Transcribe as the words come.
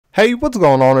Hey, what's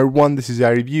going on everyone? This is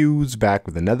iReviews back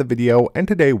with another video, and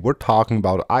today we're talking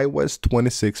about iOS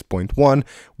 26.1,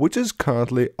 which is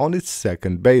currently on its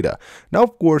second beta. Now,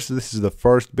 of course, this is the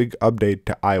first big update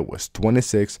to iOS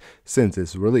 26 since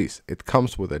its release. It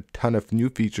comes with a ton of new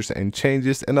features and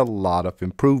changes and a lot of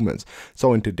improvements.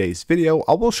 So in today's video,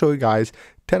 I will show you guys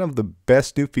 10 of the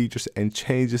best new features and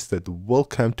changes that will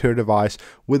come to your device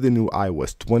with the new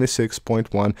iOS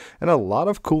 26.1 and a lot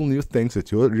of cool new things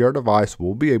that your device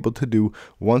will be able to do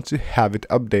once you have it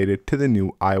updated to the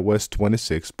new iOS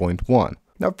 26.1.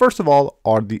 Now, first of all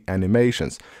are the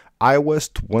animations.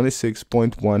 iOS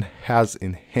 26.1 has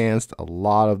enhanced a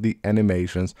lot of the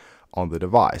animations on the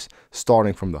device,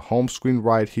 starting from the home screen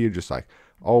right here, just like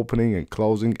opening and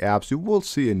closing apps. You will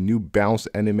see a new bounce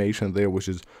animation there, which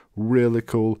is really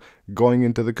cool. Going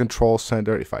into the control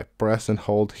center, if I press and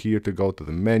hold here to go to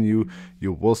the menu,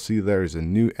 you will see there is a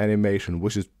new animation,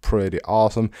 which is pretty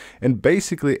awesome. And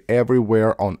basically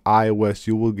everywhere on iOS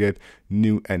you will get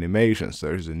new animations.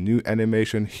 There's a new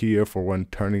animation here for when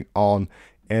turning on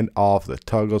and off the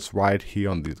toggles right here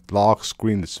on the lock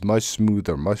screen. It's much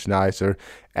smoother, much nicer.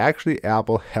 Actually,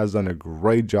 Apple has done a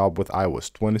great job with iOS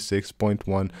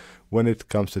 26.1 when it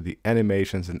comes to the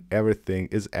animations, and everything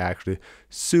is actually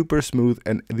super smooth,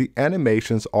 and the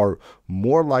animations are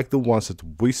more like the ones that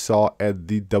we saw at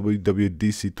the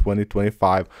WWDC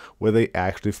 2025 where they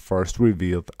actually first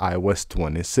revealed iOS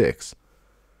 26.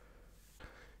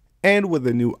 And with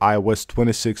the new iOS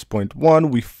 26.1,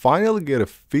 we finally get a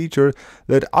feature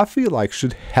that I feel like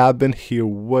should have been here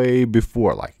way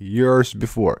before, like years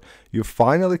before. You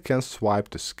finally can swipe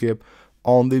to skip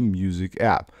on the music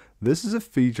app. This is a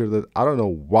feature that I don't know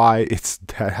why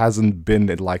that hasn't been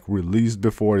like released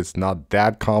before. It's not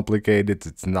that complicated,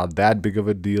 it's not that big of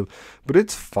a deal, but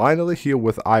it's finally here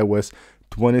with iOS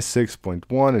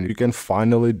 26.1, and you can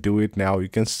finally do it now. You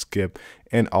can skip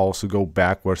and also go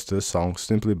backwards to the song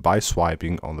simply by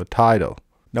swiping on the title.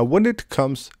 Now, when it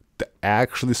comes to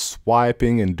actually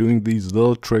swiping and doing these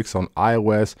little tricks on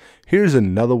iOS, here's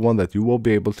another one that you will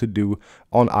be able to do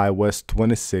on iOS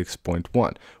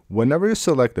 26.1. Whenever you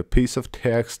select a piece of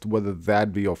text, whether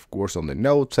that be of course on the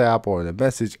Notes app or in a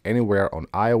message anywhere on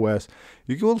iOS,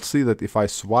 you will see that if I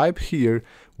swipe here,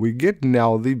 we get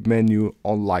now the menu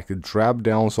on like a drop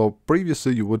down. So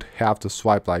previously you would have to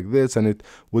swipe like this and it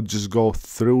would just go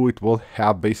through. It will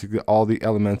have basically all the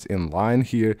elements in line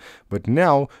here, but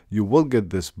now you will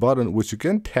get this button which you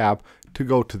can tap to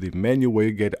go to the menu where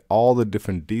you get all the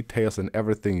different details and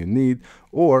everything you need.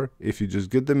 Or if you just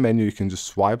get the menu, you can just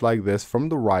swipe like this from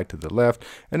the right to the left,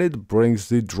 and it brings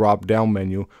the drop down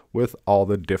menu with all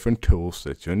the different tools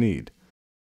that you need.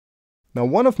 Now,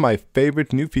 one of my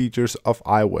favorite new features of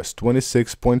iOS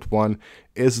 26.1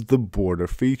 is the border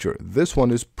feature. This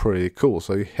one is pretty cool.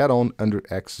 So you head on under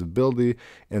accessibility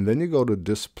and then you go to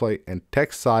display and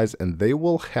text size, and they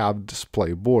will have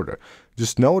display border.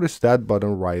 Just notice that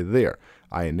button right there.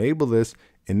 I enable this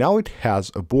and now it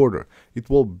has a border. It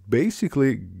will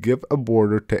basically give a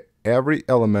border to every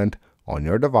element on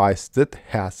your device that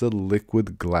has a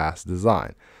liquid glass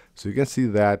design. So you can see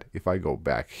that if I go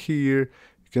back here,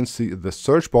 you can see the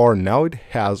search bar, now it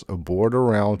has a border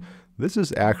around. This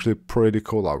is actually pretty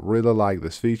cool. I really like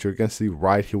this feature. You can see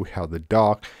right here we have the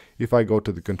dock. If I go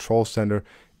to the control center,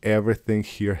 everything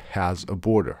here has a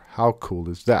border. How cool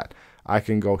is that? I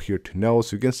can go here to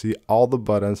notes. You can see all the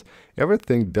buttons.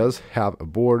 Everything does have a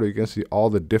border. You can see all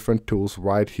the different tools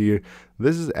right here.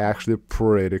 This is actually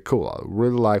pretty cool. I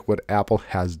really like what Apple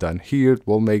has done here. It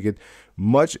will make it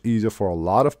much easier for a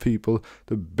lot of people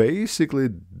to basically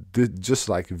just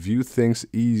like view things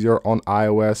easier on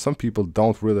iOS. Some people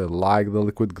don't really like the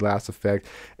liquid glass effect,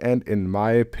 and in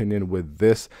my opinion, with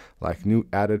this like new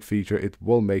added feature, it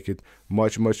will make it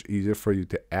much easier for you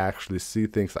to actually see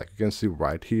things. Like you can see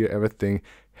right here, everything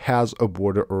has a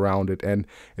border around it, and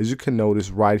as you can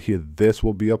notice right here, this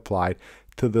will be applied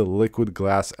to the liquid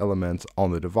glass elements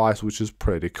on the device, which is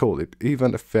pretty cool. It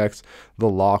even affects the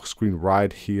lock screen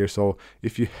right here. So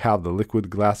if you have the liquid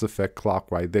glass effect clock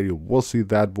right there, you will see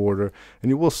that border, and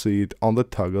you will see it on the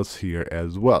toggles here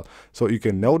as well. So you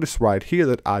can notice right here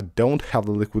that I don't have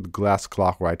the liquid glass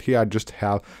clock right here. I just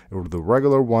have the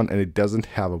regular one, and it doesn't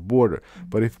have a border.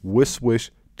 But if we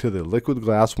switch to the liquid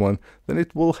glass one, then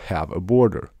it will have a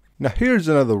border. Now here's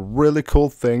another really cool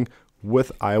thing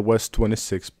with iOS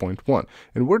 26.1,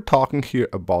 and we're talking here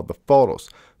about the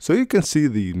photos. So you can see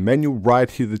the menu right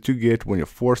here that you get when you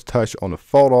force touch on a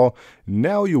photo.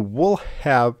 Now you will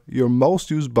have your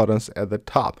most used buttons at the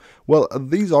top. Well,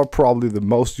 these are probably the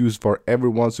most used for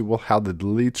everyone, so you will have the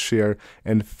delete, share,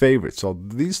 and favorite. So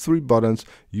these three buttons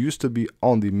used to be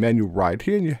on the menu right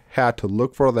here, and you had to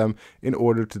look for them in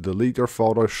order to delete your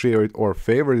photo, share it, or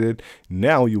favorite it.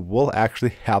 Now you will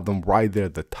actually have them right there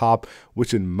at the top,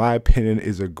 which in my opinion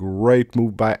is a great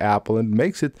move by Apple and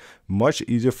makes it much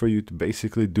easier for you to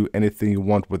basically do anything you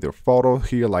want with your photo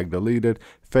here, like delete it,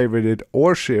 favorite it,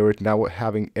 or share it. Now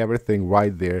having everything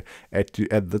right there at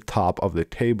the top of the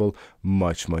table,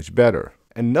 much better.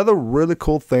 Another really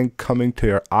cool thing coming to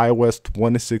your iOS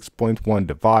 26.1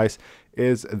 device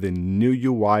is the new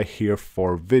UI here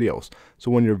for videos. So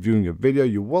when you're viewing a video,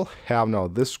 you will have now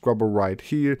this scrubber right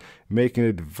here, making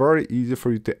it very easy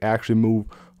for you to actually move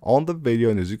on the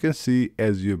video. And as you can see,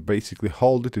 as you basically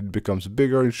hold it, it becomes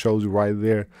bigger. It shows you right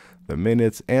there the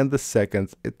minutes and the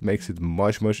seconds. It makes it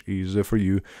much easier for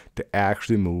you to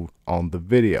actually move on the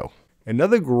video.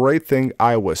 Another great thing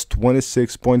iOS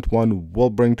 26.1 will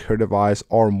bring to your device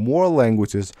are more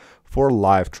languages for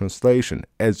live translation.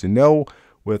 As you know,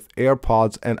 with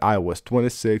AirPods and iOS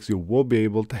 26, you will be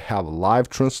able to have live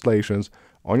translations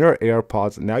on your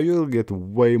AirPods. Now you'll get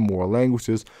way more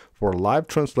languages for live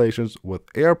translations with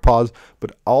AirPods,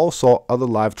 but also other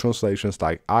live translations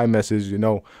like iMessage. You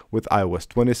know, with iOS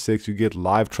 26, you get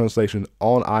live translation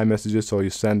on iMessages. So you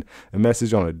send a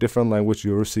message on a different language,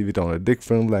 you receive it on a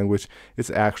different language. It's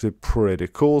actually pretty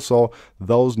cool. So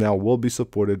those now will be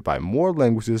supported by more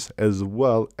languages as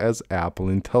well as Apple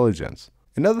Intelligence.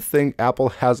 Another thing Apple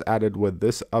has added with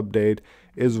this update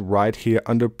is right here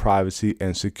under privacy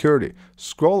and security.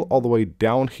 Scroll all the way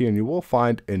down here and you will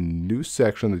find a new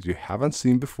section that you haven't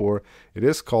seen before. It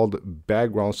is called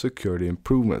background security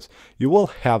improvements. You will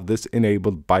have this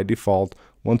enabled by default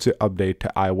once you update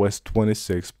to iOS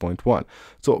 26.1.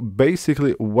 So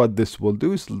basically what this will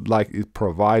do is it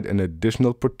provide an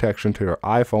additional protection to your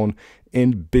iPhone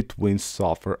in between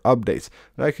software updates.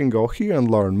 And I can go here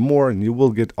and learn more, and you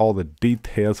will get all the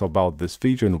details about this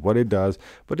feature and what it does,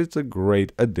 but it's a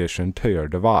great addition to your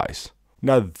device.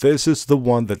 Now this is the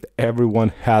one that everyone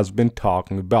has been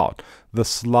talking about, the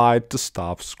slide to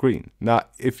stop screen. Now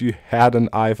if you had an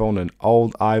iPhone, an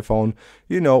old iPhone,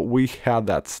 you know, we had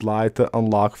that slide to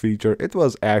unlock feature. It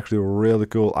was actually really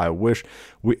cool. I wish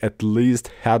we at least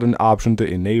had an option to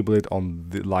enable it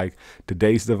on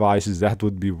today's devices. That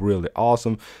would be really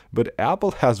awesome. But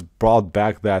Apple has brought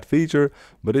back that feature,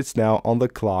 but it's now on the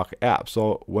clock app.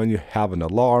 So when you have an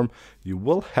alarm, you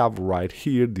will have right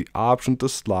here the option to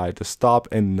slide to stop,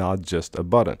 and not just a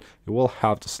button. You will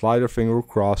have to slide your finger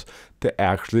across to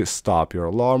actually stop your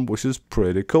alarm, which is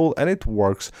pretty cool, and it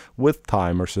works with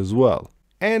timers as well.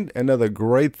 And another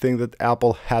great thing that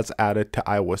Apple has added to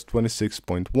iOS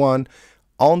 26.1,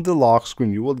 on the lock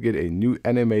screen you will get a new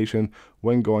animation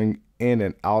when going in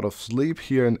and out of sleep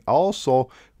here, and also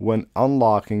when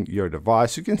unlocking your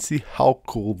device. You can see how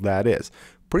cool that is.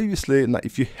 Previously,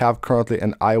 if you have currently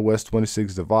an iOS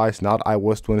 26 device, not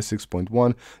iOS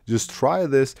 26.1, just try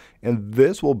this, and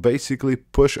this will basically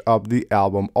push up the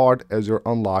album art as you're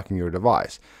unlocking your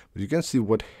device. But you can see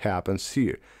what happens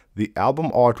here. The album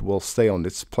art will stay on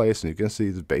its place, and you can see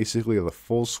it's basically the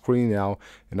full screen now,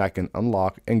 and I can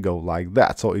unlock and go like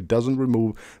that. So it doesn't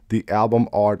remove the album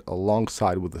art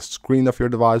alongside with the screen of your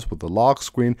device with the lock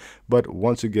screen, but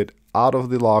once you get out of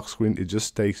the lock screen, it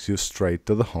just takes you straight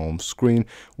to the home screen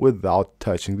without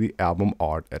touching the album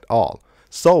art at all.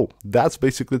 So that's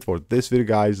basically it for this video,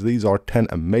 guys. These are 10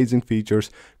 amazing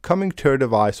features coming to your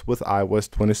device with iOS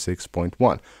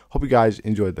 26.1. Hope you guys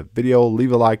enjoyed the video.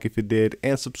 Leave a like if you did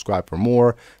and subscribe for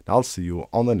more. And I'll see you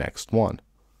on the next one.